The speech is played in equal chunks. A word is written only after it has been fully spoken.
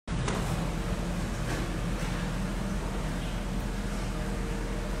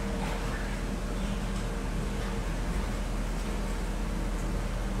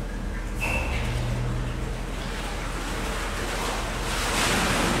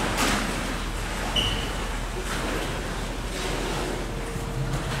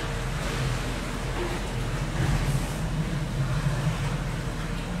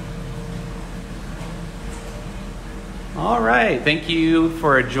right, thank you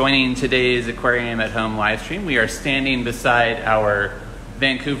for joining today's Aquarium at Home live stream. We are standing beside our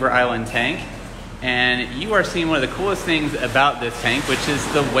Vancouver Island tank, and you are seeing one of the coolest things about this tank, which is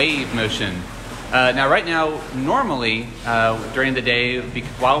the wave motion. Now, right now, normally during the day,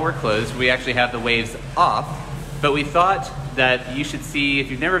 while we're closed, we actually have the waves off, but we thought that you should see,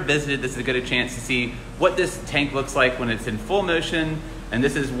 if you've never visited, this is a good chance to see what this tank looks like when it's in full motion, and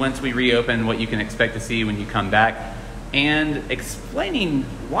this is once we reopen what you can expect to see when you come back. And explaining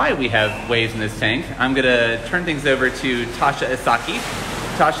why we have waves in this tank, I'm gonna turn things over to Tasha Isaki.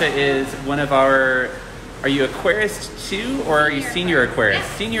 Tasha is one of our, are you aquarist too, or are you senior aquarist?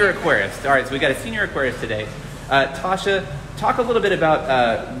 Yes. Senior aquarist. All right, so we got a senior aquarist today. Tasha, talk a little bit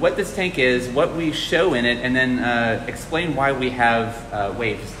about what this tank is, what we show in it, and then explain why we have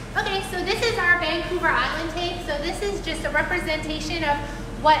waves. Okay, so this is our Vancouver Island tank. So this is just a representation of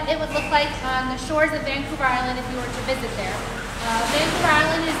what it would look like on the shores of Vancouver Island if you were to visit there. Vancouver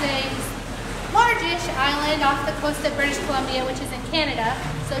Island is a largish island off the coast of British Columbia, which is in Canada,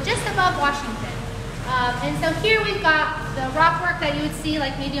 so just above Washington. And so here we've got the rock work that you would see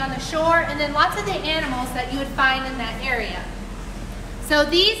like maybe on the shore, and then lots of the animals that you would find in that area. So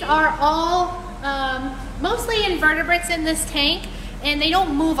these are all mostly invertebrates in this tank, and they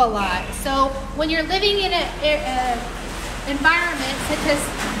don't move a lot. So when you're living in an environment such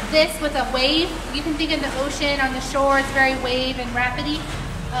as this with a wave, you can think of the ocean on the shore, it's very wave and rapidy.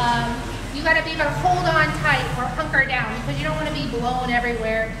 You gotta be able to hold on tight or hunker down because you don't want to be blown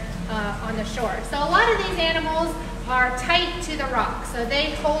everywhere on the shore. So a lot of these animals are tight to the rock, so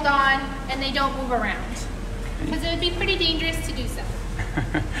they hold on and they don't move around because it would be pretty dangerous to do so.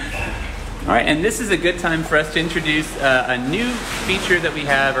 All right, and this is a good time for us to introduce a new feature that we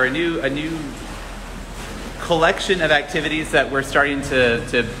have, or a new collection of activities that we're starting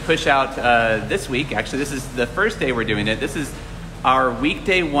to push out this week. Actually, this is the first day we're doing it. This is our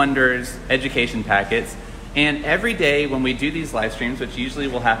Weekday Wonders education packets. And every day when we do these live streams, which usually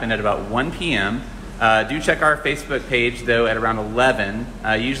will happen at about 1 p.m., do check our Facebook page, though, at around 11.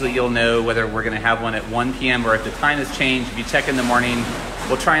 Usually you'll know whether we're going to have one at 1 p.m. or if the time has changed. If you check in the morning,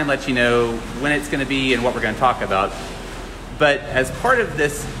 we'll try and let you know when it's going to be and what we're going to talk about. But as part of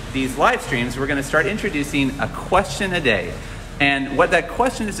these live streams, we're going to start introducing a question a day. And what that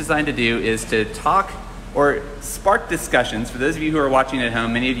question is designed to do is to talk or spark discussions. For those of you who are watching at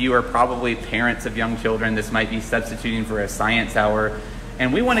home, many of you are probably parents of young children. This might be substituting for a science hour.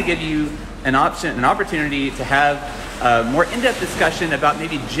 And we want to give you an opportunity to have a more in-depth discussion about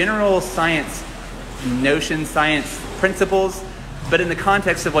maybe general science notions, science principles, but in the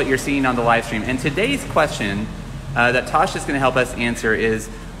context of what you're seeing on the live stream. And today's question that Tasha is going to help us answer is,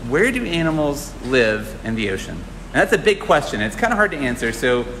 where do animals live in the ocean? And that's a big question. It's kind of hard to answer,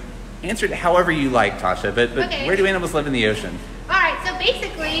 so answer it however you like, Tasha, but okay. Where do animals live in the ocean? All right, so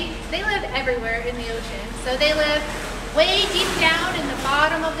basically, they live everywhere in the ocean. So they live way deep down in the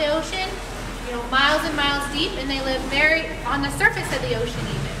bottom of the ocean, you know, miles and miles deep, and they live very on the surface of the ocean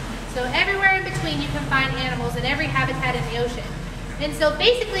even. So everywhere in between you can find animals in every habitat in the ocean. And so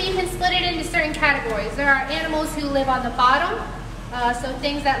basically you can split it into certain categories. There are animals who live on the bottom, so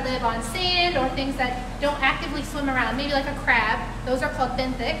things that live on sand or things that don't actively swim around, maybe like a crab. Those are called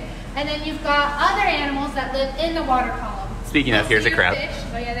benthic. And then you've got other animals that live in the water column. Speaking of, here's a crab. Fish.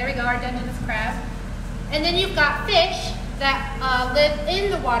 Oh yeah, there we go, our Dungeness crab. And then you've got fish that live in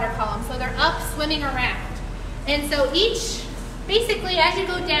the water column, so they're up swimming around. And so basically as you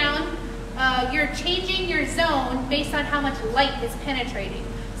go down, you're changing your zone based on how much light is penetrating.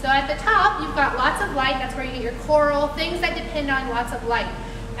 So at the top, you've got lots of light. That's where you get your coral, things that depend on lots of light.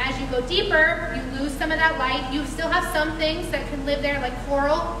 As you go deeper, you lose some of that light. You still have some things that can live there, like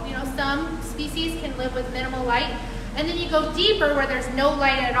coral. You know, some species can live with minimal light. And then you go deeper where there's no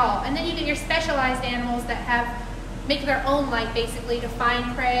light at all. And then you get your specialized animals that make their own light, basically, to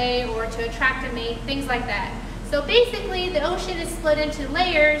find prey or to attract a mate, things like that. So basically, the ocean is split into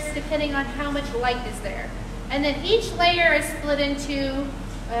layers depending on how much light is there. And then each layer is split into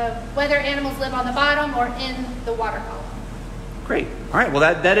whether animals live on the bottom or in the water column. Great. All right, well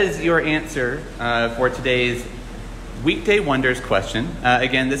that is your answer for today's Weekday Wonders question.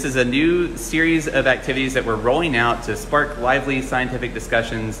 Again, this is a new series of activities that we're rolling out to spark lively scientific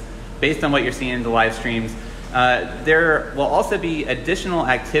discussions based on what you're seeing in the live streams. There will also be additional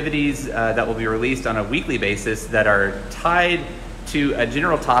activities that will be released on a weekly basis that are tied to a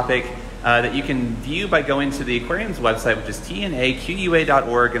general topic that you can view by going to the Aquarium's website, which is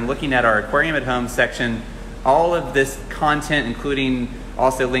tnaqua.org, and looking at our Aquarium at Home section. All of this content, including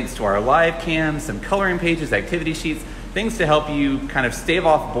also links to our live cam, some coloring pages, activity sheets, things to help you kind of stave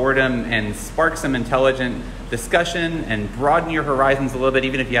off boredom and spark some intelligent discussion and broaden your horizons a little bit,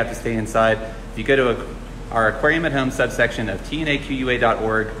 even if you have to stay inside. If you go to our Aquarium at Home subsection of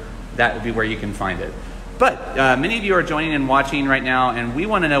tnaqua.org, that would be where you can find it. But many of you are joining and watching right now, and we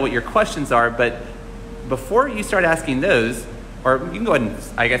want to know what your questions are. But before you start asking those, or you can go ahead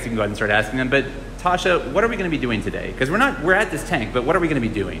and, I guess you can go ahead and start asking them, but Tasha, what are we going to be doing today? Because we're at this tank, but what are we going to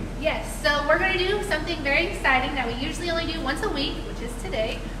be doing? Yes, so we're going to do something very exciting that we usually only do once a week, which is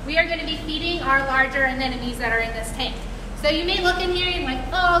today. We are going to be feeding our larger anemones that are in this tank. So you may look in here and like,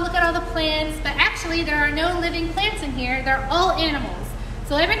 oh, look at all the plants, but actually there are no living plants in here. They're all animals.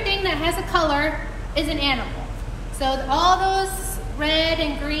 So everything that has a color is an animal. So all those red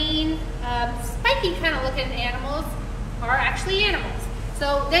and green, spiky kind of looking animals are actually animals.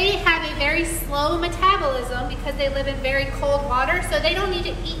 So they have a very slow metabolism because they live in very cold water, so they don't need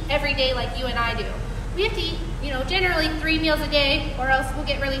to eat every day like you and I do. We have to eat, generally 3 meals a day, or else we'll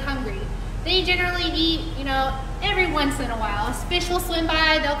get really hungry. They generally eat, every once in a while. A fish will swim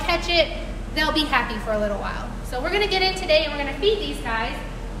by, they'll catch it, they'll be happy for a little while. So we're gonna get in today and we're gonna feed these guys.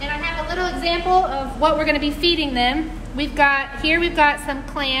 And I have a little example of what we're gonna be feeding them. We've got some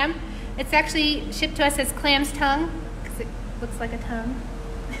clam. It's actually shipped to us as clam's tongue, because it looks like a tongue.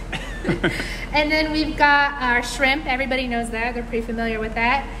 And then we've got our shrimp. Everybody knows that. They're pretty familiar with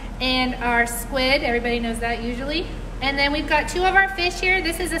that. And our squid. Everybody knows that usually. And then we've got 2 of our fish here.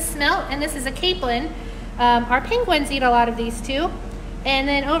 This is a smelt and this is a capelin. Our penguins eat a lot of these too. And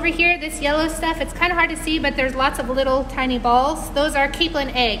then over here, this yellow stuff, it's kind of hard to see, but there's lots of little tiny balls. Those are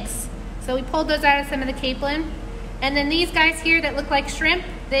capelin eggs. So we pulled those out of some of the capelin. And then these guys here that look like shrimp,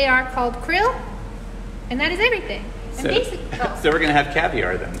 they are called krill. And that is everything. So we're going to have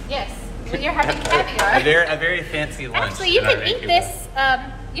caviar then? Yes, you're having caviar. A very fancy lunch. Actually, you can eat this.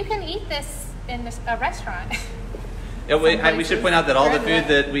 You can eat this in a restaurant. We should point out that all the food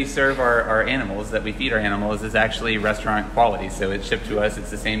that we serve our animals, that we feed our animals, is actually restaurant quality. So it's shipped to us.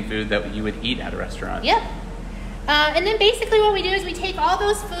 It's the same food that you would eat at a restaurant. Yep. And then basically what we do is we take all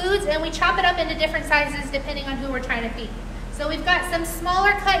those foods and we chop it up into different sizes depending on who we're trying to feed. So we've got some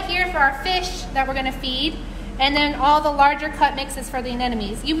smaller cut here for our fish that we're going to feed. And then all the larger cut mixes for the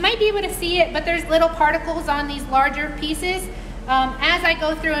anemones. You might be able to see it, but there's little particles on these larger pieces. As I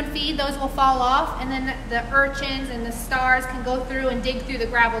go through and feed, those will fall off, and then the urchins and the stars can go through and dig through the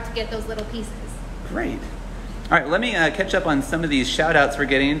gravel to get those little pieces. Great. All right, let me catch up on some of these shout outs we're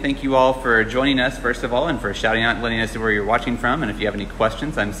getting. Thank you all for joining us, first of all, and for shouting out and letting us know where you're watching from. And if you have any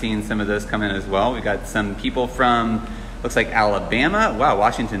questions, I'm seeing some of those come in as well. We've got some people from, looks like Alabama, wow,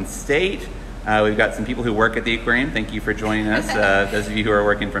 Washington State. We've got some people who work at the aquarium. Thank you for joining us, those of you who are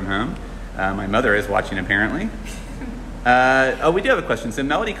working from home. My mother is watching, apparently. We do have a question. So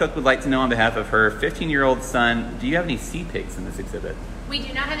Melody Cook would like to know on behalf of her 15-year-old son, do you have any sea pigs in this exhibit? We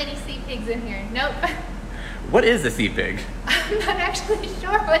do not have any sea pigs in here. Nope. What is a sea pig? I'm not actually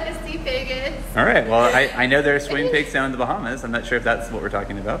sure what a sea pig is. All right. Well, I know there are swimming pigs down in the Bahamas. I'm not sure if that's what we're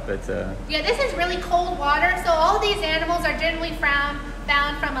talking about, but... Yeah, this is really cold water. So all these animals are generally found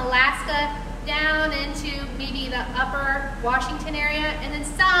from Alaska down into maybe the upper Washington area, and then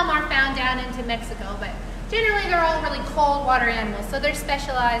some are found down into Mexico, but generally they're all really cold water animals, so they're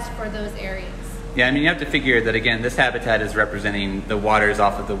specialized for those areas. Yeah, I mean, you have to figure that, again, this habitat is representing the waters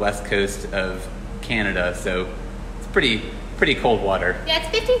off of the west coast of Canada, so it's pretty cold water. Yeah,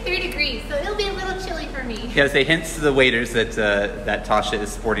 it's 53 degrees, so it'll be a little chilly for me. Yeah, say hints to the waders that Tasha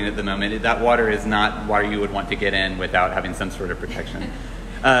is sporting at the moment. That water is not water you would want to get in without having some sort of protection.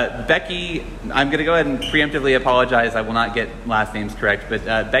 Becky, I'm going to go ahead and preemptively apologize. I will not get last names correct, but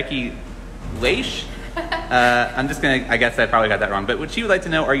Becky Leish, I'm just going to, I guess I probably got that wrong, but what she would like to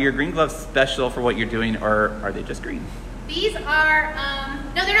know, are your green gloves special for what you're doing, or are they just green? These are,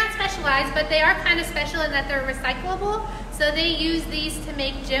 no, they're not specialized, but they are kind of special in that they're recyclable. So they use these to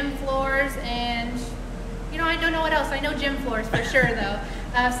make gym floors and, I don't know what else. I know gym floors for sure, though.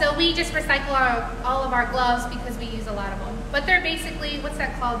 So we just recycle all of our gloves because we use a lot of them. But they're basically, what's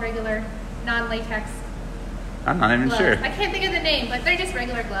that called, regular non-latex I'm not even gloves. sure. I can't think of the name, but they're just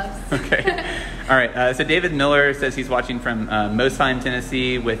regular gloves. Okay. All right. So David Miller says he's watching from Mosheim,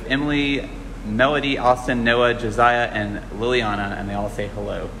 Tennessee with Emily, Melody, Austin, Noah, Josiah, and Liliana, and they all say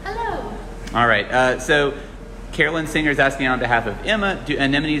hello. Hello. All right. So Carolyn Singer is asking on behalf of Emma, do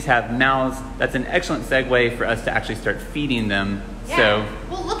anemones have mouths? That's an excellent segue for us to actually start feeding them. Yeah. So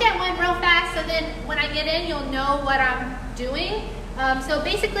we'll look at one real fast, so then when I get in, you'll know what I'm doing. So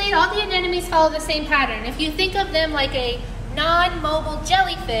basically, all the anemones follow the same pattern. If you think of them like a non-mobile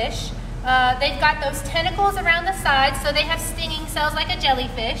jellyfish, they've got those tentacles around the sides, so they have stinging cells like a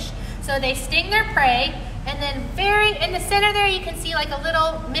jellyfish. So they sting their prey, And then very in the center there, you can see like a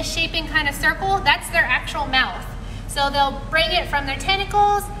little misshapen kind of circle. That's their actual mouth. So they'll bring it from their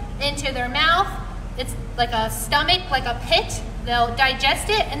tentacles into their mouth. It's like a stomach, like a pit. They'll digest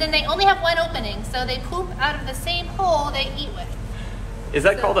it, and then they only have one opening. So they poop out of the same hole they eat with. Is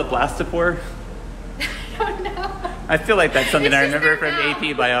that called a blastopore? I don't know. I feel like that's something I remember from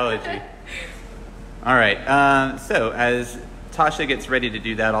AP biology. All right, so as Tasha gets ready to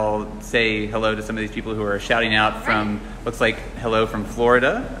do that, I'll say hello to some of these people who are shouting out from, looks like hello from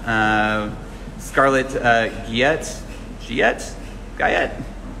Florida. Scarlett Guyette?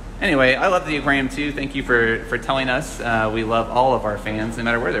 Anyway, I love the aquarium too. Thank you for telling us. We love all of our fans, no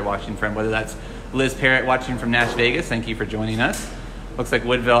matter where they're watching from, whether that's Liz Parrott watching from Nash Vegas. Thank you for joining us. Looks like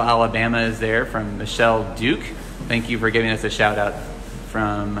Woodville, Alabama is there from Michelle Duke. Thank you for giving us a shout out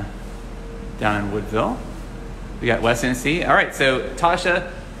from down in Woodville. We got West Tennessee. All right, so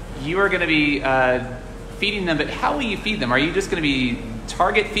Tasha, you are going to be feeding them, but how will you feed them? Are you just going to be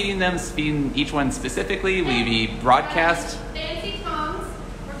target feeding them, feeding each one specifically? Will you be broadcast? Fancy tongs.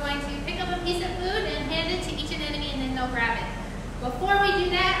 We're going to pick up a piece of food and hand it to each anemone, and then they'll grab it. Before we do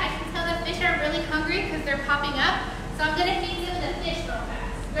that, I can tell the fish are really hungry because they're popping up. So I'm going to feed them the fish real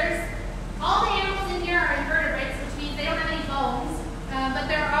fast. All the animals in here are invertebrates, which means they don't have any bones. But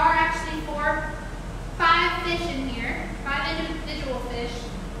there are actually 5 fish in here, 5 individual fish.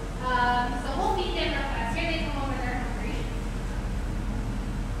 So we'll feed them real fast. Here they come over, they're hungry.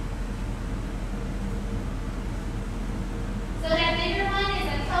 So that bigger one is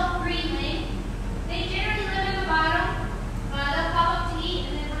a kelp greenling. They generally live in the bottom. They'll pop up to eat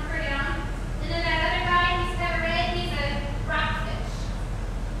and then hunker down. And then that other guy, he's kind of red, he's a rockfish.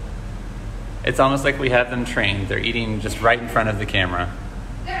 It's almost like we have them trained. They're eating just right in front of the camera.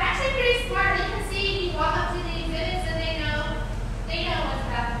 They're actually pretty smart. You can see if you walk up to the exhibits and they know what's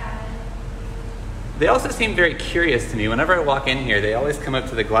about to happen. They also seem very curious to me. Whenever I walk in here, they always come up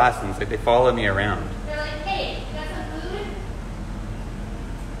to the glass and it's like they follow me around. They're like, hey, you got some food?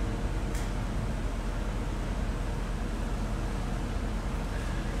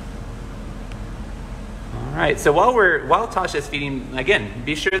 All right, so while Tasha's feeding, again,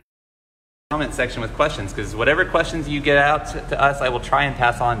 be sure to comment section with questions, because whatever questions you get out to us, I will try and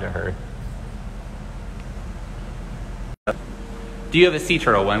pass on to her. Do you have a sea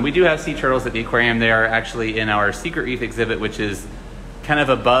turtle one? We do have sea turtles at the aquarium. They are actually in our Secret Reef exhibit, which is kind of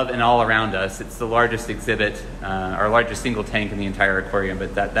above and all around us. It's the largest exhibit, our largest single tank in the entire aquarium,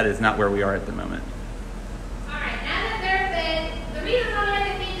 but that is not where we are at the moment. All right, now that they're fed, the reason why we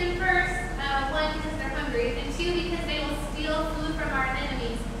have to feed them first, one, because they're hungry, and two, because they will steal food from our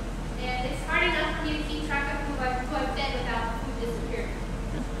anemones. And it's hard enough for me to keep track of who I've fed without food disappearing.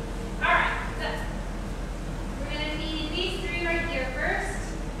 All right, so we're going to feed these 3 right here first.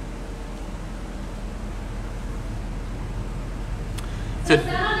 So some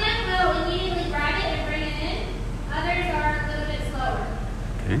of them will immediately grab it and bring it in. Others are a little bit slower.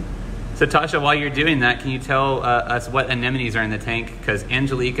 Okay. So Tasha, while you're doing that, can you tell us what anemones are in the tank? Because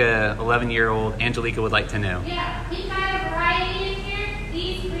Angelica, 11-year-old Angelica, would like to know. Yeah, we've got a variety in here.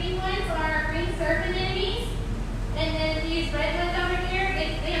 These green ones are green surf anemones. And then these red ones over here,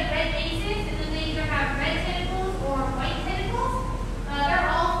 they have red bases, and then they either have red tentacles or white tentacles. They're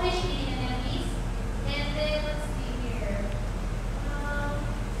all fish-eating anemones. And then, let's see here.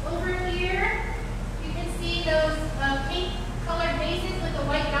 Over here, you can see those pink-colored bases with the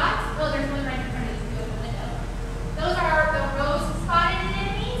white dots. Oh, there's one right in front of you. Those are the rose-spotted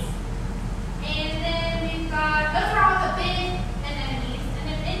anemones. And then we've got, those are all the big anemones. And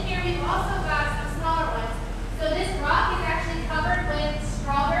then in here, we've also got some smaller ones. So this rock is actually covered with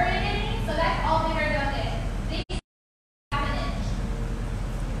strawberry anemones. So that's all bigger than this. These half an inch.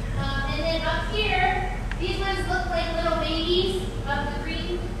 And then up here, these ones look like little babies of the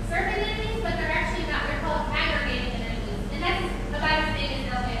green surf anemones, but they're actually not. They're called aggregating anemones. And that's about as big as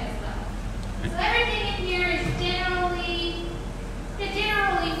they'll get as well. So everything in here is generally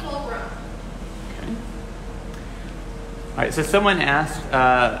full grown. Okay. All right, so someone asked,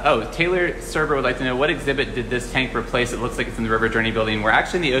 Taylor Serber would like to know, what exhibit did this tank replace? It looks like it's in the River Journey building. We're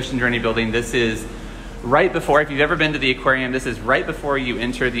actually in the Ocean Journey building. This is right before, if you've ever been to the aquarium, this is right before you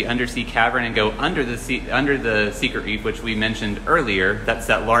enter the undersea cavern and go under the Secret Reef, which we mentioned earlier. That's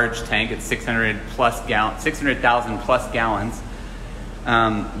that large tank. It's 600,000 plus gallons.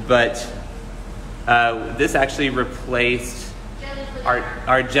 This actually replaced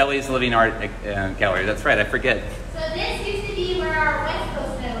our Jellies Living Art gallery. That's right, I forget. So this used to be where our West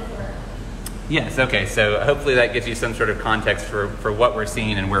Coast medals were. Yes, okay, so hopefully that gives you some sort of context for what we're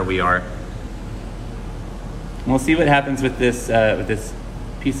seeing and where we are. We'll see what happens with this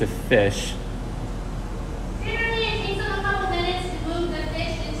piece of fish.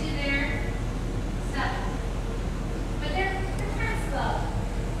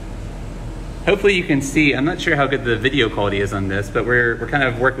 Hopefully you can see, I'm not sure how good the video quality is on this, but we're kind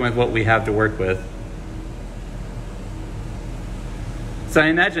of working with what we have to work with. So I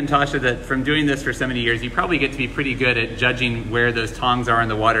imagine, Tasha, that from doing this for so many years, you probably get to be pretty good at judging where those tongs are in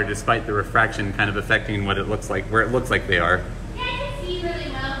the water despite the refraction kind of affecting what it looks like, where it looks like they are. Yeah, I can see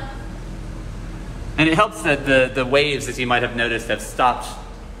really well. And it helps that the waves, as you might have noticed, have stopped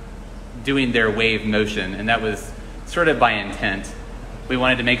doing their wave motion, and that was sort of by intent. We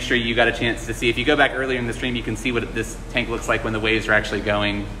wanted to make sure you got a chance to see. If you go back earlier in the stream, you can see what this tank looks like when the waves are actually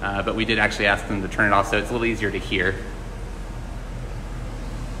going, but we did actually ask them to turn it off so it's a little easier to hear.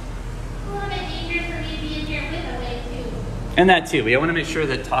 And that too. We want to make sure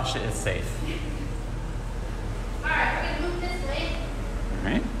that Tasha is safe. All right, we're gonna move this way. All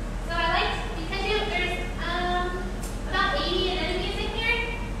right. So I like, because there's about 80 anemones in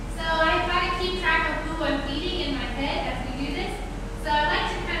here, so I try to keep track of who I'm feeding in my head as we do this. So I like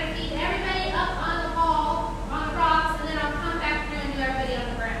to kind of feed everybody up on the wall, on the rocks, and then I'll come back through and do everybody on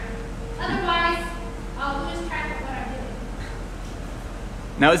the ground. Otherwise, I'll lose track of what I'm doing.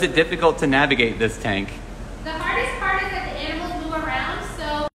 Now, is it difficult to navigate this tank? The hardest part is that the animals move around,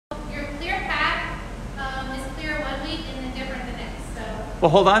 so your clear path is clear one week and then different the next. So.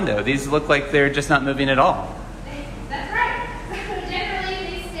 Well, hold on though. These look like they're just not moving at all. That's right. So generally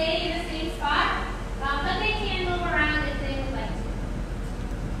they stay in the same spot, but they can move around if they would like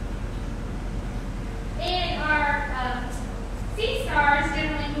to. And our sea stars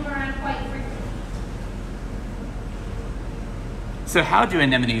generally move around quite frequently. So how do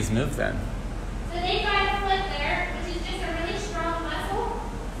anemones move then? So they've got a foot there, which is just a really strong muscle.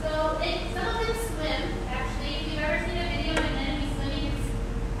 So some of them swim, actually. If you've ever seen a video of an anemone swimming, it's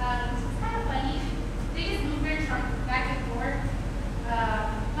kind of funny. They just move their trunk back and forth.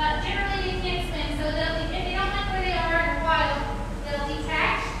 But generally they can't swim, so if they don't like where they are in the wild, they'll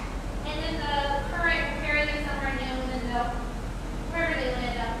detach, and then the current will carry them somewhere new, and then wherever they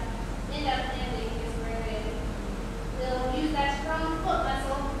end up landing is where they'll use that strong foot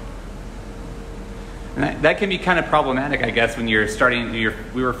muscle. And that can be kind of problematic, I guess, when you're starting.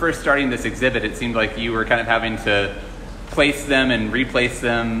 We were first starting this exhibit. It seemed like you were kind of having to place them and replace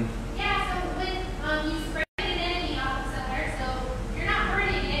them. Yeah, so when you spray an anemone off of somewhere, so you're not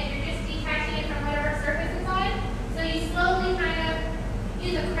hurting it, you're just detaching it from whatever surface it's on. So you slowly kind of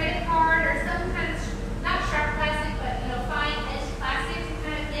use a credit card or some kind of, not sharp plastic, but fine edge plastic to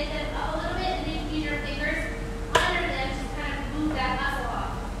kind of get them up a little bit, and then you use your fingers under them to kind of move that muscle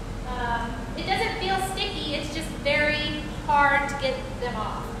off. It doesn't feel sticky, it's just very hard to get them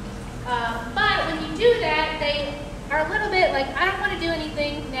off. But when you do that, they are a little bit like, I don't want to do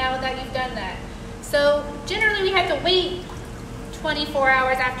anything now that you've done that. So generally we have to wait 24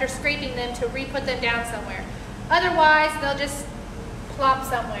 hours after scraping them to re-put them down somewhere. Otherwise, they'll just plop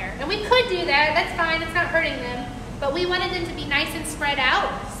somewhere. And we could do that, that's fine, it's not hurting them. But we wanted them to be nice and spread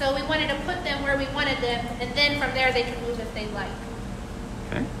out, so we wanted to put them where we wanted them, and then from there they can move if they like.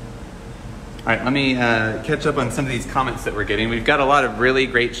 Okay. All right, let me catch up on some of these comments that we're getting. We've got a lot of really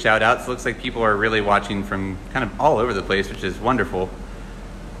great shout outs. Looks like people are really watching from kind of all over the place, which is wonderful.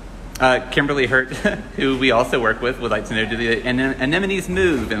 Kimberly Hurt, who we also work with, would like to know, do the anemones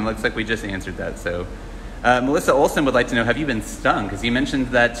move? And it looks like we just answered that. So Melissa Olson would like to know, have you been stung? Because you mentioned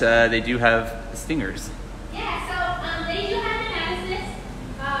that they do have stingers. Yeah, so they do have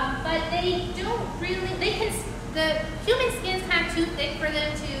nematocysts, but they don't really, the human skin's kind of too thick for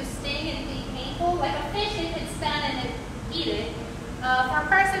them to sting and be painful. Like a fish, it could stun and it eat it. For a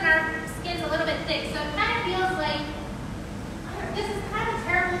person, our skin's a little bit thick, so it kind of feels like, this is kind of a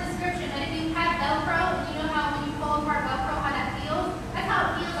terrible description, but if you have Velcro, and you know how when you pull apart Velcro, how that feels? That's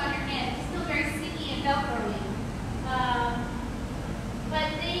how it feels on your hand. It feels very sticky and Velcro-y. But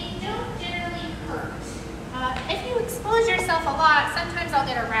they don't generally hurt. If you expose yourself a lot, sometimes I'll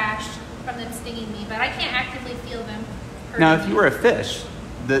get a rash from them stinging me, but I can't actively feel them hurting. Now, if you were a fish,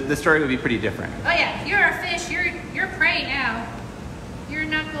 the story would be pretty different. Oh yeah, if you're a fish, you're prey now. You're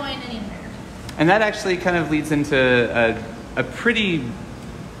not going anywhere. And that actually kind of leads into a pretty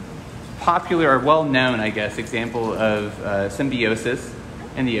popular or well-known, I guess, example of symbiosis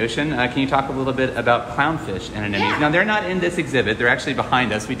in the ocean. Can you talk a little bit about clownfish and anemones? Yeah. Now, they're not in this exhibit. They're actually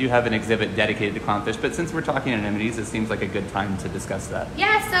behind us. We do have an exhibit dedicated to clownfish, but since we're talking anemones, it seems like a good time to discuss that.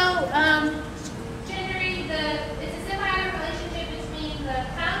 Yeah, so generally it's a symbiotic relationship between the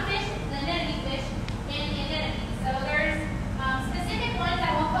clownfish, the anemone fish, and the anemone. So there's specific ones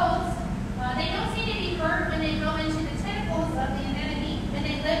that will host. They don't seem to be hurt when they go into the tentacles of the anemone, and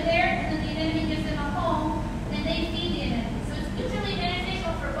they live there, and then the anemone gives them a home, and they feed the anemone. So it's mutually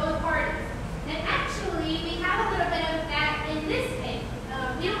beneficial for both parties. And actually, we have a little bit of that in this tank.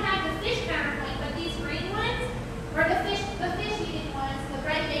 We don't have the fish counterpart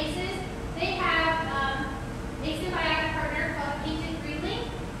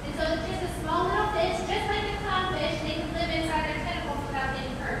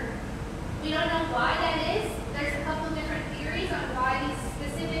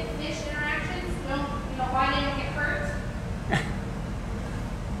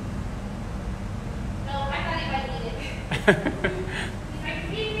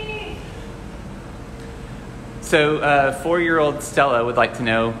So 4-year-old Stella would like to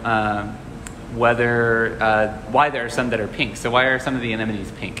know why there are some that are pink. So why are some of the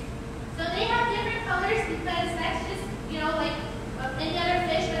anemones pink? So they have different colors because that's just, like any other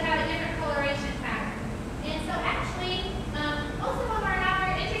fish would have a different coloration pattern. And so actually, most of them are not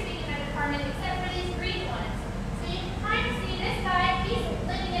very interesting in that department except for these green ones. So you can kind of see this guy, he's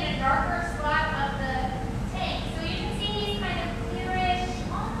living in a darker spot of the tank. So you can see he's kind of clearish,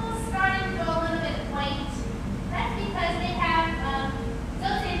 almost starting to go a little bit white. That's because they have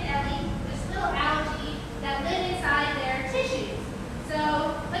zooxanthellae, this little algae that live inside their tissues. So,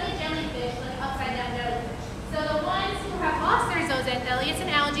 like a jellyfish, like upside down jellyfish. So the ones who have lost their zooxanthellae, it's an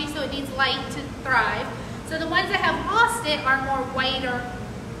algae, so it needs light to thrive. So the ones that have lost it are more white or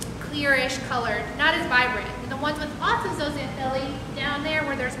clearish colored, not as vibrant. And the ones with lots of zooxanthellae down there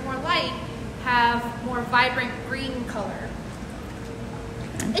where there's more light have more vibrant green color.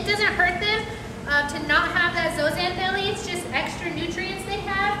 It doesn't hurt them to not have that zooxanthellae. It's just extra nutrients they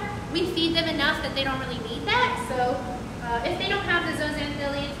have. We feed them enough that they don't really need that. So if they don't have the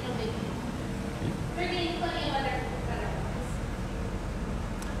zooxanthellae, it's no big deal. They're getting plenty of other ones.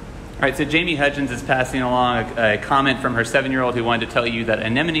 All right, so Jamie Hudgens is passing along a comment from her 7-year-old who wanted to tell you that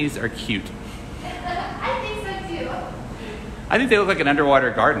anemones are cute. I think so too. I think they look like an underwater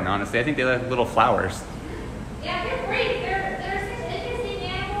garden, honestly. I think they look like little flowers. Yeah, they're great. They're such interesting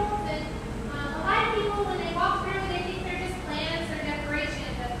animals, and a lot of people, when they walk through, they think they're just plants or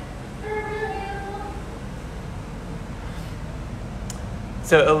decoration, but they're a real animal.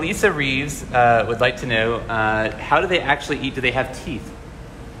 So Elisa Reeves would like to know, how do they actually eat? Do they have teeth?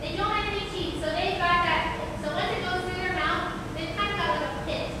 They don't have any teeth, so they've got that. So once it goes through their mouth, they've kind of got like a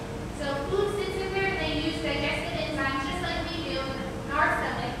pit. So food sits in there, and they use digestive enzymes just like we do in our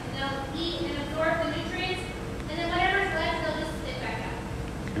stomach. And they'll eat and absorb the nutrients, and then whatever's left, they'll just spit back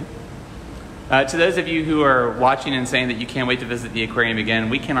out. To those of you who are watching and saying that you can't wait to visit the aquarium again,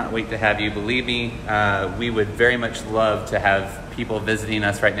 we cannot wait to have you. Believe me, we would very much love to have people visiting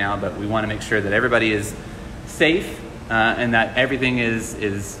us right now, but we want to make sure that everybody is safe and that everything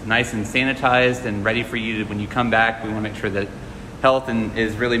is nice and sanitized and ready for you when you come back. We want to make sure that health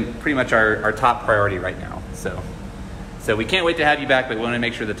is really pretty much our top priority right now. So we can't wait to have you back, but we want to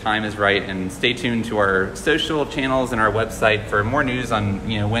make sure the time is right, and stay tuned to our social channels and our website for more news on,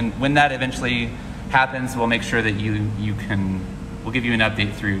 when that eventually happens. We'll make sure that we'll give you an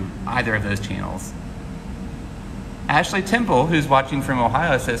update through either of those channels. Ashley Temple, who's watching from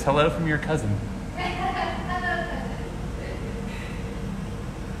Ohio, says hello from your cousin.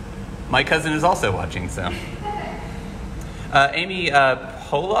 My cousin is also watching, so. Amy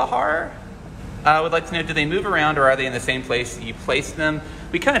Polahar would like to know, do they move around or are they in the same place you placed them?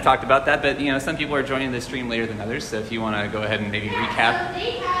 We kind of talked about that, but some people are joining the stream later than others, so if you want to go ahead and maybe recap. So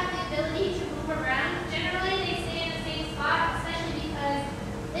they have the ability to move around. Generally, they stay in the same spot, especially because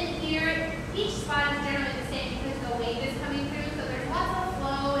in here, each spot is generally the same because no wave is coming through, so there's lots of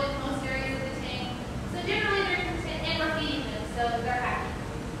flow in most areas of the tank. So generally, they're content, and we're feeding them, so they're happy.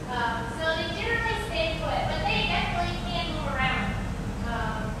 So they generally stay put, but they definitely can move around,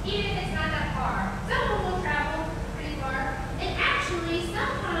 even if it's not that far. Some of them will travel pretty far, and actually,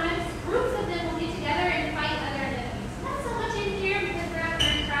 sometimes groups of them will get together and fight other enemies. Not so much in here because they're not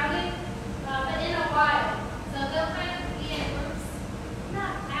very crowded, but in a while. So they'll kind of be in groups,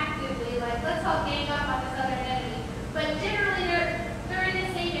 not actively, like let's all gang up on this other enemy, but generally they're in the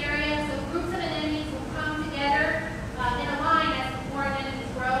same area, so groups of enemies will come together in a line as more enemies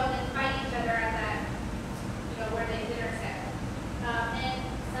grow and fight each other at that, where they intersect. And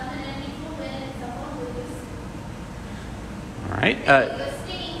some enemies will win and some will lose. All right. The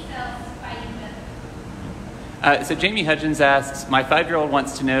stinging cells fight each other. So Jamie Hudgens asks, my 5-year-old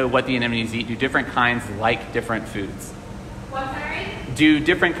wants to know what the anemones eat. Do different kinds like different foods? What, sorry? Do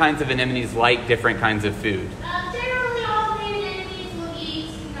different kinds of anemones like different kinds of food? Generally, all named anemones will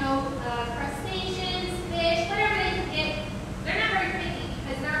eat, crustaceans, fish, whatever they can get. They're not very picky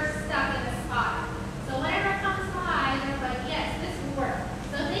because they're stuck in the spot. So whatever comes by, they're like, yes, this will work.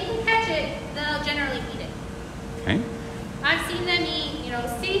 So if they can catch it, they'll generally eat it. Okay. I've seen them eat,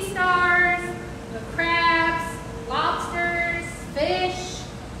 sea stars, crabs, lobsters, fish.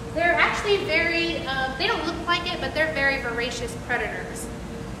 They're actually very, they don't look like it, but they're very voracious predators.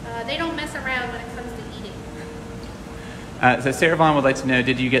 They don't mess around when it comes to eating. So Sarah Vaughn would like to know,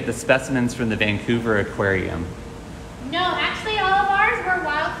 did you get the specimens from the Vancouver Aquarium? No, actually all of ours were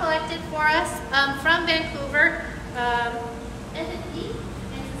wild collected for us from Vancouver, ethically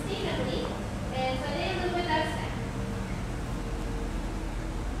and sustainably, and so they live with us now.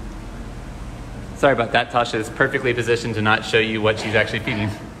 Sorry about that. Tasha is perfectly positioned to not show you what she's actually feeding.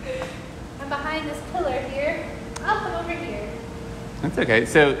 I'm behind this pillar here. I'll come over here. That's okay.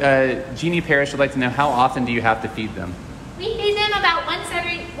 So Jeannie Parrish would like to know, how often do you have to feed them? We feed them about once a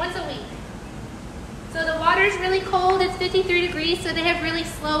week. So the water's really cold, it's 53 degrees, so they have really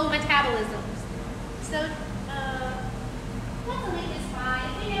slow metabolisms. So once a week is fine.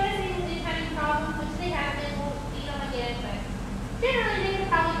 If we notice they have any problems, which they have been, we'll feed them again, but generally they can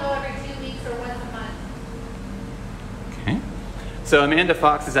probably go every 2 weeks or once a month. Okay. So Amanda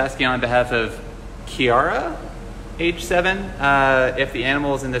Fox is asking on behalf of Kiara, age 7, if the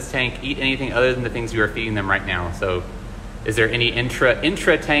animals in this tank eat anything other than the things you are feeding them right now. So is there any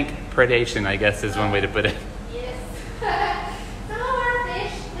intra-tank predation, I guess is one way to put it. Yes. Some of our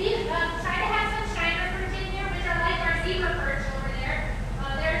fish, we try to have some shiner perch in here, which are like our zebra perch over there.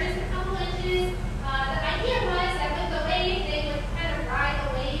 They're just a couple inches. The idea was that with the wave, they would kind of ride the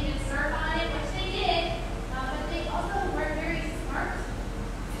wave and surf on it, which they did, but they also weren't very smart.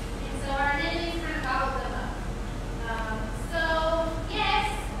 And so our anemones kind of gobbled them up. So, yes,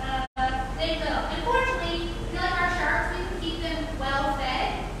 they will. Unfortunately, like our sharks, we can keep them well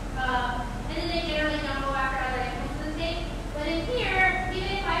fed, and then they generally don't go after other animals in the tank. But in here,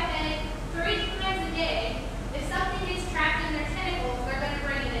 even if I fed it 3 times a day, if something gets trapped in their tentacles, they're going to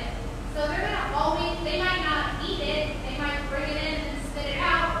bring it in. So they're going to always, they might not eat it, they might bring it in and spit it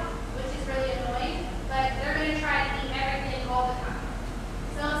out, which is really annoying, but they're going to try to eat everything all the time.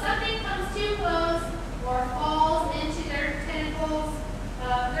 So if something comes too close or falls into their tentacles,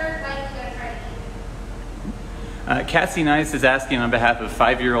 they're likely going to try to eat it. Cassie Nice is asking on behalf of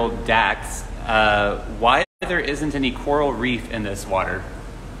 5-year-old Dax, why there isn't any coral reef in this water?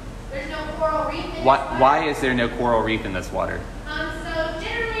 There's no coral reef in this water? Why is there no coral reef in this water? So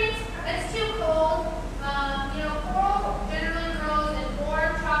generally it's too cold. Coral generally grows in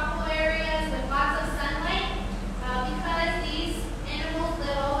warm tropical areas with lots of sunlight. Because these animals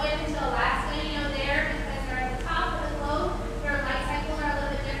live all the way up until Alaska, there, because they're at the top of the globe, their life cycles are a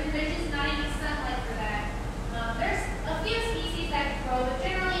little bit different. There's just not enough sunlight for that. There's a few species that can grow, but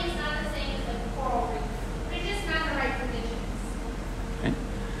generally it's not the same as a coral reef. It's just not the right conditions. Okay.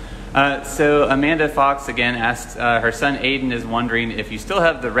 So Amanda Fox again asks, her son Aiden is wondering if you still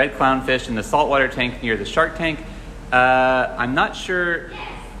have the red clownfish in the saltwater tank near the shark tank. I'm not sure.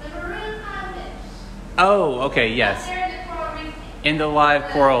 Yes, the maroon clownfish. Oh, okay, yes. They're in the coral reef tank. In the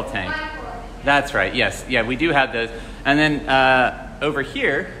live coral tank. Live coral tank. That's right, yes. Yeah, we do have those. And then over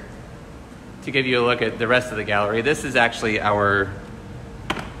here, to give you a look at the rest of the gallery, this is actually our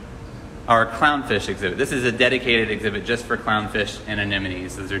clownfish exhibit. This is a dedicated exhibit just for clownfish and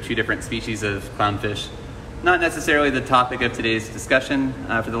anemones. Those are 2 different species of clownfish. Not necessarily the topic of today's discussion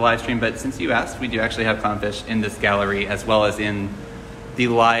for the live stream, but since you asked, we do actually have clownfish in this gallery as well as in the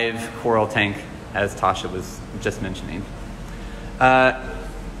live coral tank, as Tasha was just mentioning.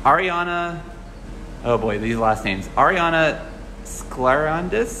 Ariana, oh boy, these last names. Ariana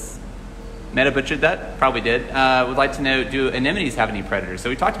Sclerandis, may have butchered that, probably did, would like to know, do anemones have any predators? So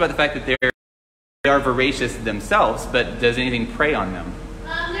we talked about the fact that they are voracious themselves, but does anything prey on them?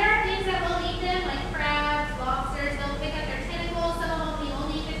 There are things that will eat them, like crabs, lobsters. They'll pick up their tentacles. Some of them will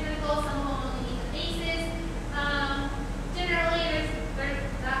only eat the tentacles, some of them will only eat the bases. Generally, there's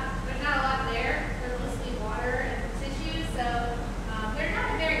not a lot there. They're mostly water and tissues, so they're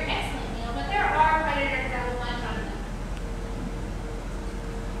not a very excellent meal, but there are predators that will munch on them.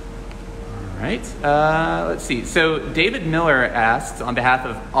 All right, let's see. So David Miller asks on behalf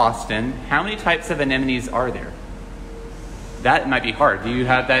of Austin, how many types of anemones are there? That might be hard. Do you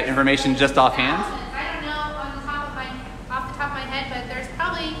have that information just offhand? I don't know off the top of my head, but there's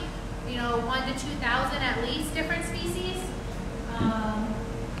probably 1,000 to 2,000 at least different species.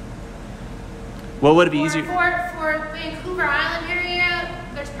 What would it be easier? For Vancouver Island area,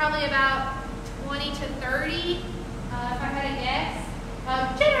 there's probably about 20 to 30, if I had to guess.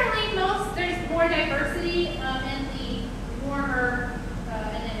 Generally, there's more diversity in the warmer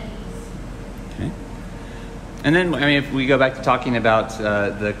anemones. Okay. And then, if we go back to talking about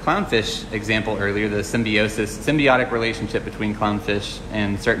the clownfish example earlier, the symbiotic relationship between clownfish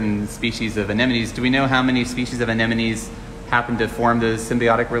and certain species of anemones, do we know how many species of anemones happen to form those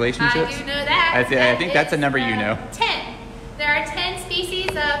symbiotic relationships? I do know that. I think that's a number you know. 10. There are 10 species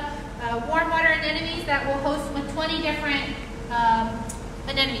of warm water anemones that will host with 20 different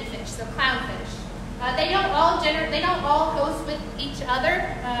anemone fish, so clownfish. They don't all host with each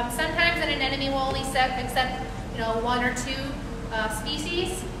other. Sometimes an anemone will only accept 1 or 2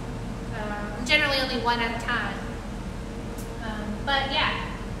 species. Generally only 1 at a time. But yeah,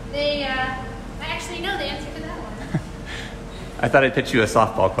 I actually know the answer to that one. I thought I'd pitch you a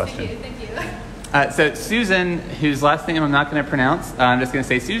softball question. Thank you. So Susan, whose last name I'm not going to pronounce, I'm just going to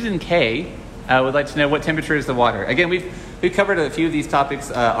say Susan K, would like to know what temperature is the water. Again, we've covered a few of these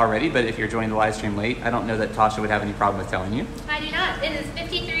topics already, but if you're joining the live stream late, I don't know that Tasha would have any problem with telling you. I do not. It is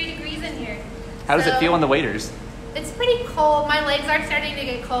 53 degrees in here. How does it feel on the waders? It's pretty cold. My legs are starting to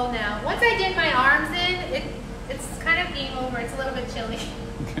get cold now. Once I get my arms in, it's kind of game over. It's a little bit chilly.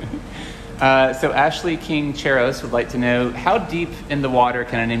 So Ashley King Cheros would like to know, how deep in the water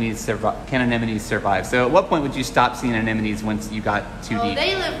can anemones survive? So at what point would you stop seeing anemones once you got too deep?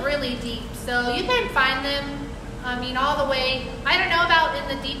 They live really deep. So you can find them, all the way, I don't know about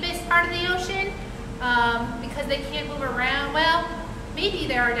in the deepest part of the ocean, because they can't move around. Well, maybe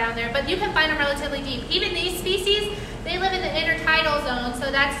they are down there, but you can find them relatively deep. Even these species, they live in the intertidal zone,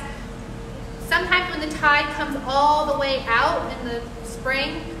 so that's sometimes when the tide comes all the way out in the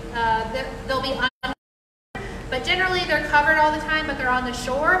spring, they'll be under, but generally they're covered all the time, but they're on the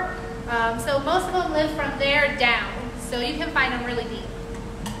shore. So most of them live from there down, so you can find them really deep.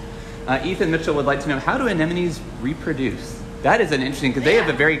 Ethan Mitchell would like to know, how do anemones reproduce? That is an interesting, because they have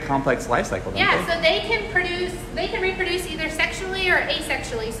a very complex life cycle, don't they? So they can reproduce either sexually or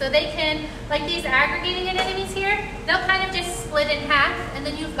asexually. So they can, like these aggregating anemones here, they'll kind of just split in half, and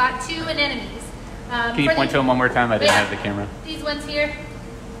then you've got two anemones. Can you point to them one more time? I didn't have the camera. These ones here,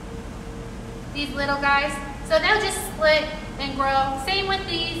 these little guys. So they'll just split and grow. Same with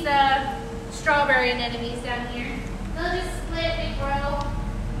these strawberry anemones down here. They'll just split and grow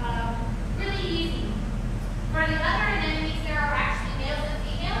really easy. For the other anemones, there are actually males and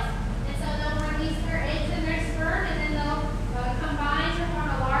females, and so they'll release their eggs and their sperm, and then they'll combine to form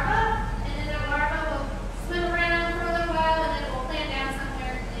a larva, and then their larva will swim around for a little while, and then it will plant down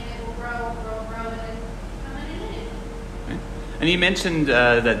somewhere, and it will grow, and then become an anemone. Okay. And you mentioned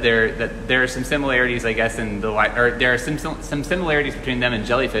that there are some similarities, I guess, in the or there are some similarities between them and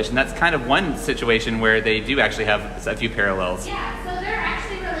jellyfish, and that's kind of one situation where they do actually have a few parallels. Yeah, so they're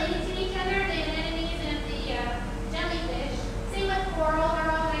actually related to each other, the anemones and the jellyfish. Same with coral,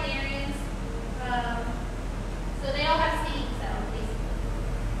 they're all cnidarians. So they all have stinging cells,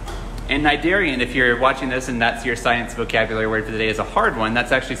 basically. And cnidarian, if you're watching this and that's your science vocabulary word for the day, is a hard one.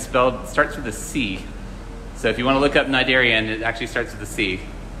 That's actually starts with a C. So if you want to look up cnidarian, it actually starts with a C.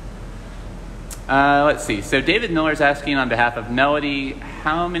 Let's see. So David Miller's asking on behalf of Melody,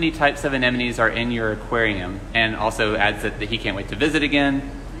 how many types of anemones are in your aquarium? And also adds that he can't wait to visit again. In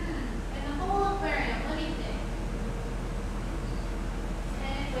the whole aquarium, let me think.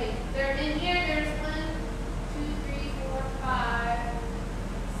 And wait, they're in here, there's 1, 2, 3, 4, 5,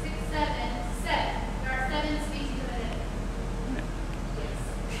 6, 7. There are 7 species of anemones.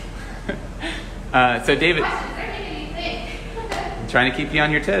 Yes. So David, Questions, they're making me think. I'm trying to keep you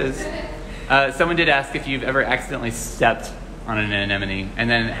on your toes. Someone did ask if you've ever accidentally stepped on an anemone and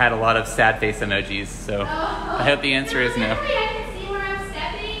then had a lot of sad face emojis. So I hope the answer is no. Generally, I can see where I'm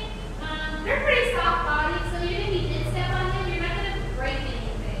stepping. They're pretty soft bodied, so even if you did step on them, you're not going to break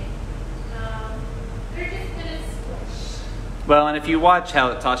anything. They're just going to squish. Well, and if you watch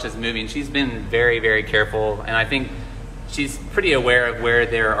how Tasha's moving, she's been very, very careful, and I think she's pretty aware of where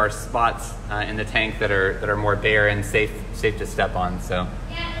there are spots in the tank that are more bare and safe to step on. So.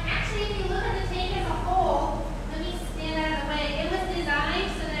 Yeah, actually, if you look at the tank as a whole, let me stand out of the way. It was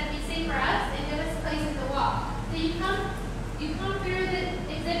designed so that it'd be safe for us and give us places to walk. So you come through the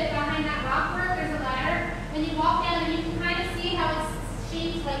exhibit behind that rock work. There's a ladder, and you walk down, and you can kind of see how it's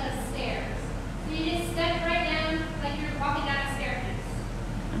shaped like a stairs. So you just step right down like you're walking down a staircase.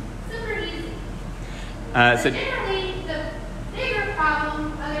 Super easy. So generally, the bigger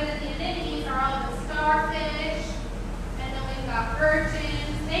problem, other than the anemones, are all the starfish, and then we've got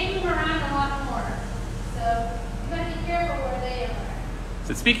urchins. They move around a lot more, so you got to be careful where they are.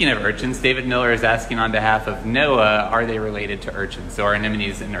 So speaking of urchins, David Miller is asking on behalf of Noah, are they related to urchins? So are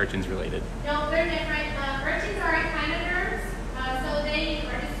anemones and urchins related? No, they're different. Urchins are echinoderms, so they're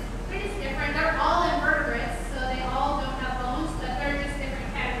just different. They're all invertebrates, so they all don't have bones, but they're just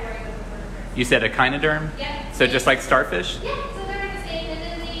different categories of invertebrates. You said echinoderm? Yeah. So just like starfish? Yeah, so they're the same, and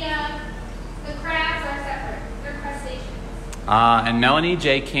then the crabs are separate. They're crustaceans. And Melanie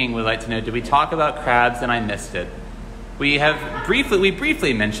J. King would like to know, did we talk about crabs and I missed it? We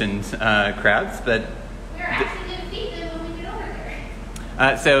briefly mentioned crabs, but We're actually going to feed them when we get over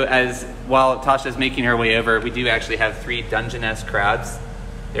there. so while Tasha's making her way over, we do actually have 3 Dungeness crabs.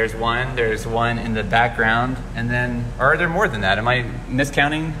 There's one in the background, and then, or are there more than that? Am I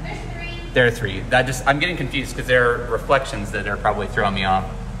miscounting? There's 3. There are 3. I'm getting confused because there are reflections that are probably throwing me off.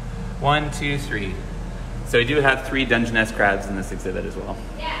 1, 2, 3. So we do have 3 Dungeness crabs in this exhibit as well.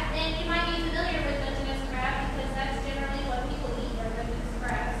 Yeah, and you might be familiar with Dungeness crab because that's generally what people eat are Dungeness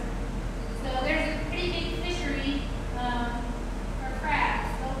crabs. So there's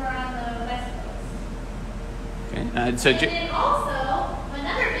Okay. And then also,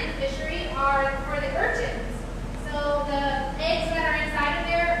 another big fishery are for the urchins. So the eggs that are inside of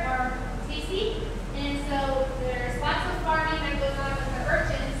there are tasty, and so there's lots of farming that goes on with the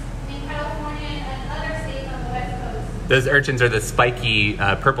urchins in California and other states on the West Coast. Those urchins are the spiky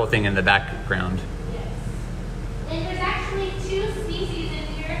purple thing in the background. Yes. And there's actually 2 species in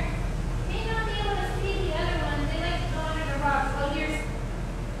here. You may not be able to see the other ones. They like to go under the rocks. Oh,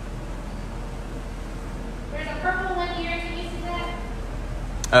 there's a purple one here. Can you see that?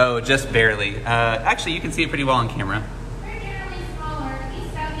 Oh, just barely. Actually, you can see it pretty well on camera. They're generally smaller.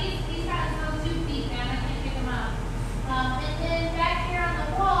 He's got as little 2 feet, man. I can't pick him up. And then back here on the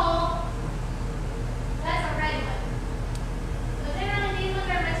wall, that's a red one. So generally these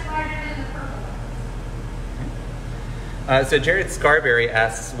ones are much larger than the purple ones. So Jared Scarberry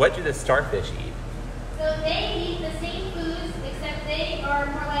asks, what do the starfish eat? So they eat the same foods, except they are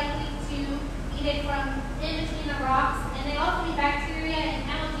more likely to eat it from in between the rocks, and they also eat bacteria and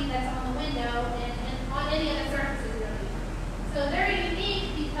algae that's on the window and on any other surfaces really. So they're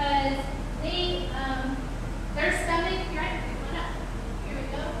unique because they, their stomach, here, I can pick one up. Here we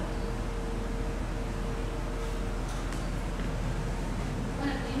go. One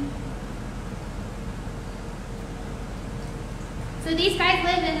up, please. So these guys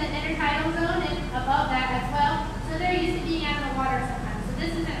live in the intertidal zone and above that as well. So they're used to being out in the water sometimes. So this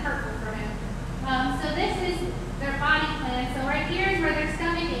isn't hurtful for him. So this is their body plan. So right here is where their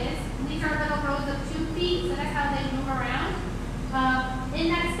stomach is. And these are little rows of 2 feet, so that's how they move around. In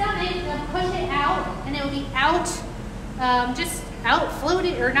that stomach, they'll push it out, and it will be out, just out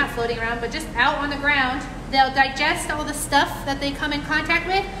floating, or not floating around, but just out on the ground. They'll digest all the stuff that they come in contact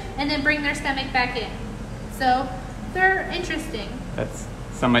with, and then bring their stomach back in. So they're interesting.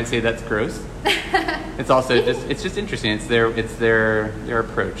 Some might say that's gross. It's also just interesting. It's their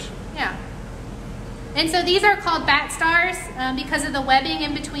approach. Yeah. And so these are called bat stars because of the webbing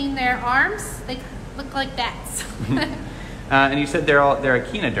in between their arms. They look like bats. And you said they're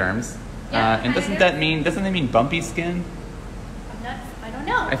echinoderms. Yeah, and doesn't that mean bumpy skin? I don't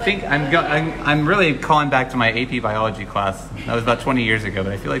know. I think I'm really calling back to my AP biology class. That was about 20 years ago,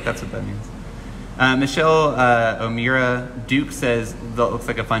 but I feel like that's what that means. Michelle O'Meara Duke says that looks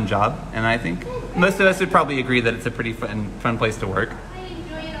like a fun job, and I think most of us would probably agree that it's a pretty fun place to work. I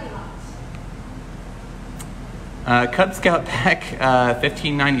enjoy it a lot. Cub Scout Pack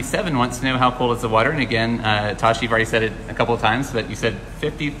 1597 wants to know how cold is the water, and again, Tosh, you've already said it a couple of times, but you said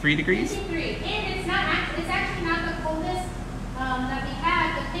 53 degrees? 53, and it's actually not the coldest that we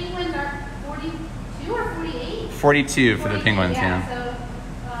have. The penguins are 42 or 48? 42 for the penguins, yeah. So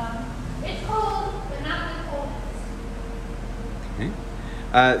it's cold, but not the coldest. Okay.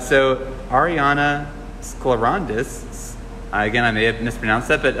 So Ariana sclerandis, again, I may have mispronounced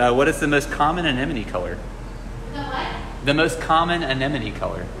that, but what is the most common anemone color? The what? The most common anemone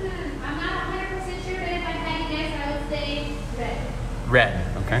color. I'm not 100% sure, but if I had to guess, I would say red. Red,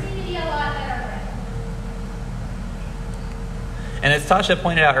 okay. There seem to be a lot that are red. And as Tasha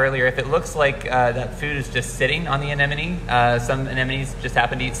pointed out earlier, if it looks like that food is just sitting on the anemone, some anemones just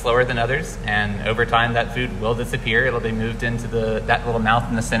happen to eat slower than others, and over time that food will disappear. It'll be moved into that little mouth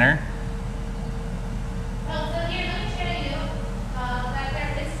in the center. Well, so here, let me show you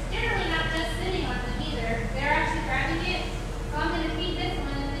that it's generally not just sitting on them either. They're actually grabbing it. So I'm going to feed this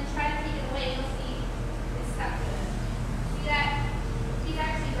one and then try to take it away. You'll see it's stuck to it. See that? He's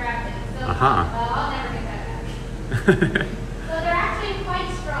actually grabbed it. So I'll never get that back. So they're actually quite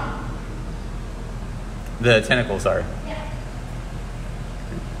strong. The tentacles are. Yeah.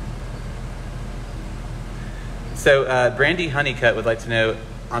 So Brandy Honeycutt would like to know,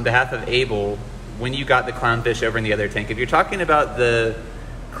 on behalf of Abel, when you got the clownfish over in the other tank. If you're talking about the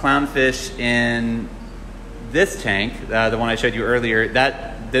clownfish in this tank, the one I showed you earlier,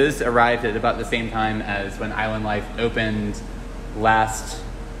 those arrived at about the same time as when Island Life opened last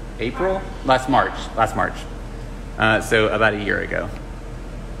March. So about a year ago.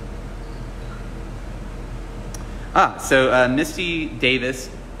 So Misty Davis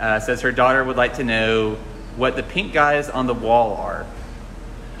says her daughter would like to know what the pink guys on the wall are.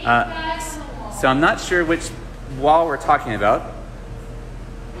 Pink guys on the wall. So I'm not sure which wall we're talking about.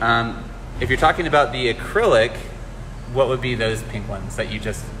 If you're talking about the acrylic, what would be those pink ones that you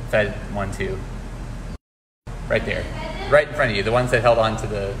just fed one to? Right there. Right in front of you, the ones that held on to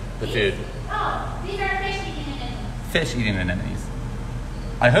the food. Oh, these are fish eating anemones. Fish eating anemones.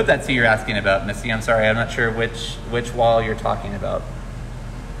 I hope that's who you're asking about, Missy. I'm sorry, I'm not sure which wall you're talking about.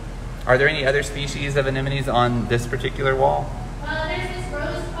 Are there any other species of anemones on this particular wall? Well, there's this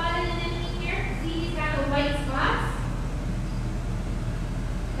rose-spotted anemone here. See, he's got the white spots.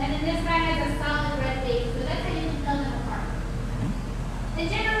 And then this guy has a solid red base. So that's an And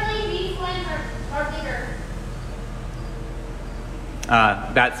generally, these ones are bigger.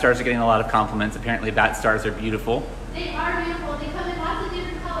 Bat stars are getting a lot of compliments. Apparently, bat stars are beautiful. They are beautiful. They come in lots of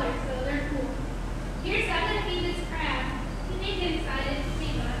different colors, so they're cool. Here's, I'm going to feed this crab. He may get excited to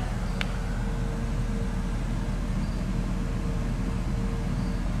see us.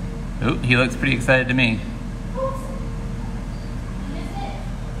 Oh, he looks pretty excited to me. Oops. I missed it.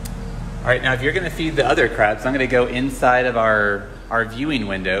 All right, now if you're going to feed the other crabs, I'm going to go inside of our viewing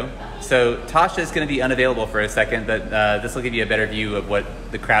window. So Tasha is going to be unavailable for a second, but this will give you a better view of what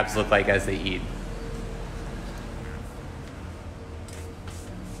the crabs look like as they eat.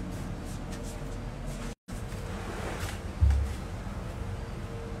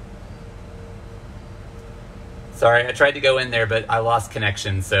 Sorry, I tried to go in there, but I lost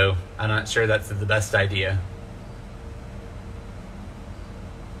connection, so I'm not sure that's the best idea.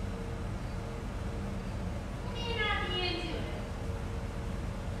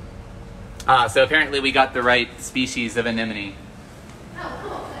 So apparently we got the right species of anemone. Oh,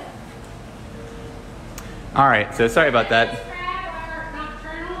 cool. Good. All right, so sorry about that. These crabs are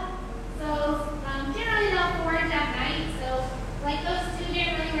nocturnal, so generally they'll forage at night. So like those two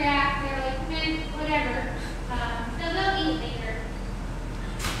didn't really react. They're like, man, whatever. So they'll eat later.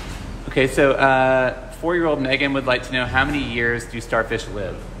 Okay, so 4-year-old Megan would like to know, how many years do starfish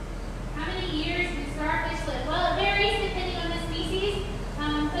live? How many years do starfish live? Well, it varies depending on the species,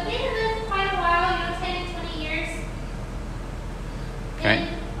 but they can live quite a while, 10 and 20 years. Okay. And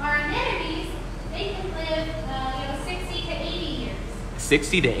our anemones, they can live, 60 to 80 years.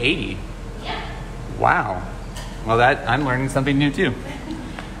 60 to 80? Yep. Wow. Well, I'm learning something new too.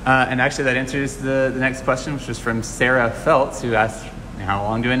 And actually that answers the next question, which was from Sarah Feltz, who asked, how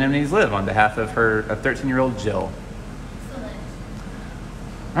long do anemones live, on behalf of her 13-year-old Jill. Excellent.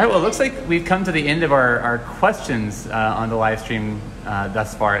 All right, well, it looks like we've come to the end of our questions on the live stream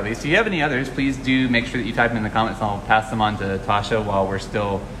thus far, at least. If you have any others, please do make sure that you type them in the comments, and I'll pass them on to Tasha while we're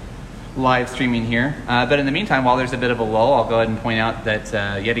still live streaming here. But in the meantime, while there's a bit of a lull, I'll go ahead and point out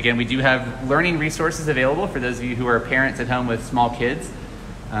that, yet again, we do have learning resources available for those of you who are parents at home with small kids.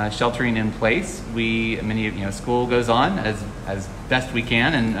 Sheltering in place. School goes on as best we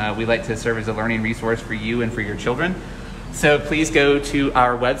can, and we like to serve as a learning resource for you and for your children. So please go to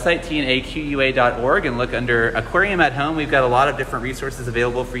our website, tnaqua.org, and look under Aquarium at Home. We've got a lot of different resources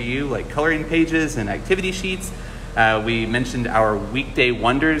available for you, like coloring pages and activity sheets. We mentioned our Weekday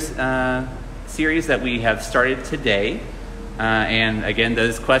Wonders series that we have started today. And again,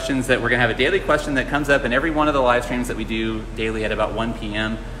 those questions that we're going to have a daily question that comes up in every one of the live streams that we do daily at about 1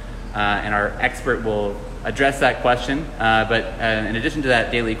 p.m. And our expert will address that question. But in addition to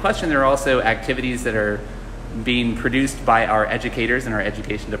that daily question, there are also activities that are being produced by our educators in our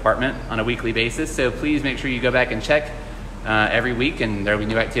education department on a weekly basis. So please make sure you go back and check every week, and there will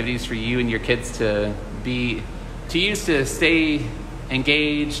be new activities for you and your kids to use to stay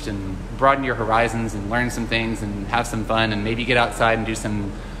engaged and broaden your horizons and learn some things and have some fun, and maybe get outside and do some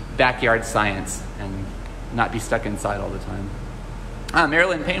backyard science and not be stuck inside all the time.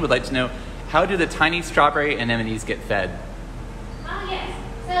 Marilyn Payne would like to know, how do the tiny strawberry anemones get fed? Yes.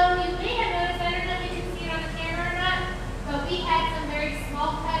 So you may have noticed, I don't know if you can see it on the camera or not, but we had some very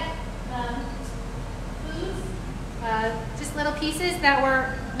small cut foods, just little pieces that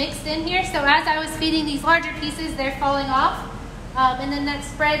were mixed in here. So as I was feeding these larger pieces, they're falling off. And then that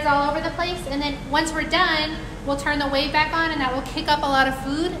spreads all over the place. And then once we're done, we'll turn the wave back on, and that will kick up a lot of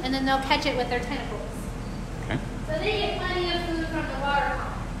food, and then they'll catch it with their tentacles. Okay. So they get plenty of food from the water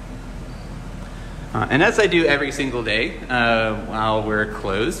column. And as I do every single day while we're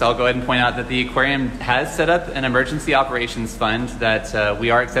closed, I'll go ahead and point out that the aquarium has set up an emergency operations fund that we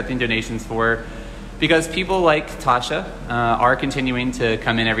are accepting donations for, because people like Tasha are continuing to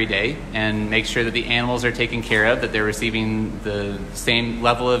come in every day and make sure that the animals are taken care of, that they're receiving the same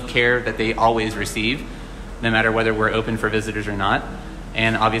level of care that they always receive, no matter whether we're open for visitors or not.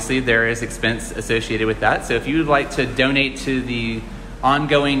 And obviously there is expense associated with that. So if you would like to donate to the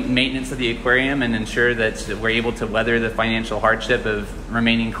ongoing maintenance of the aquarium and ensure that we're able to weather the financial hardship of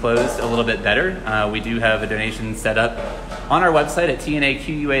remaining closed a little bit better, we do have a donation set up on our website at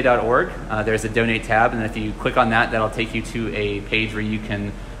tnaqua.org. There's a donate tab, and if you click on that, that'll take you to a page where you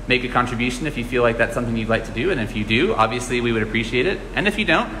can make a contribution if you feel like that's something you'd like to do. And if you do, obviously we would appreciate it. And if you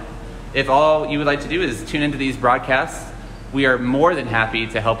don't, if all you would like to do is tune into these broadcasts, we are more than happy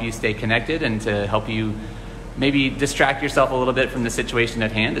to help you stay connected and to help you maybe distract yourself a little bit from the situation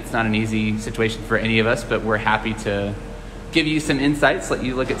at hand. It's not an easy situation for any of us, but we're happy to give you some insights, let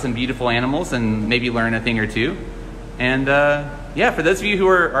you look at some beautiful animals and maybe learn a thing or two. And for those of you who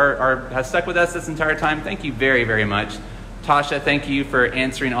have stuck with us this entire time, thank you very, very much. Tasha, thank you for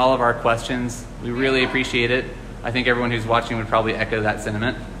answering all of our questions. We really appreciate it. I think everyone who's watching would probably echo that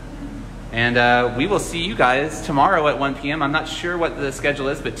sentiment. And we will see you guys tomorrow at 1 p.m. I'm not sure what the schedule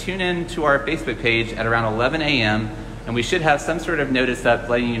is, but tune in to our Facebook page at around 11 a.m. and we should have some sort of notice up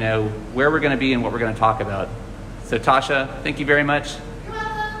letting you know where we're going to be and what we're going to talk about. So Tasha, thank you very much. You're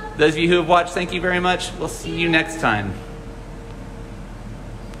welcome. Those of you who have watched, thank you very much. We'll see you next time.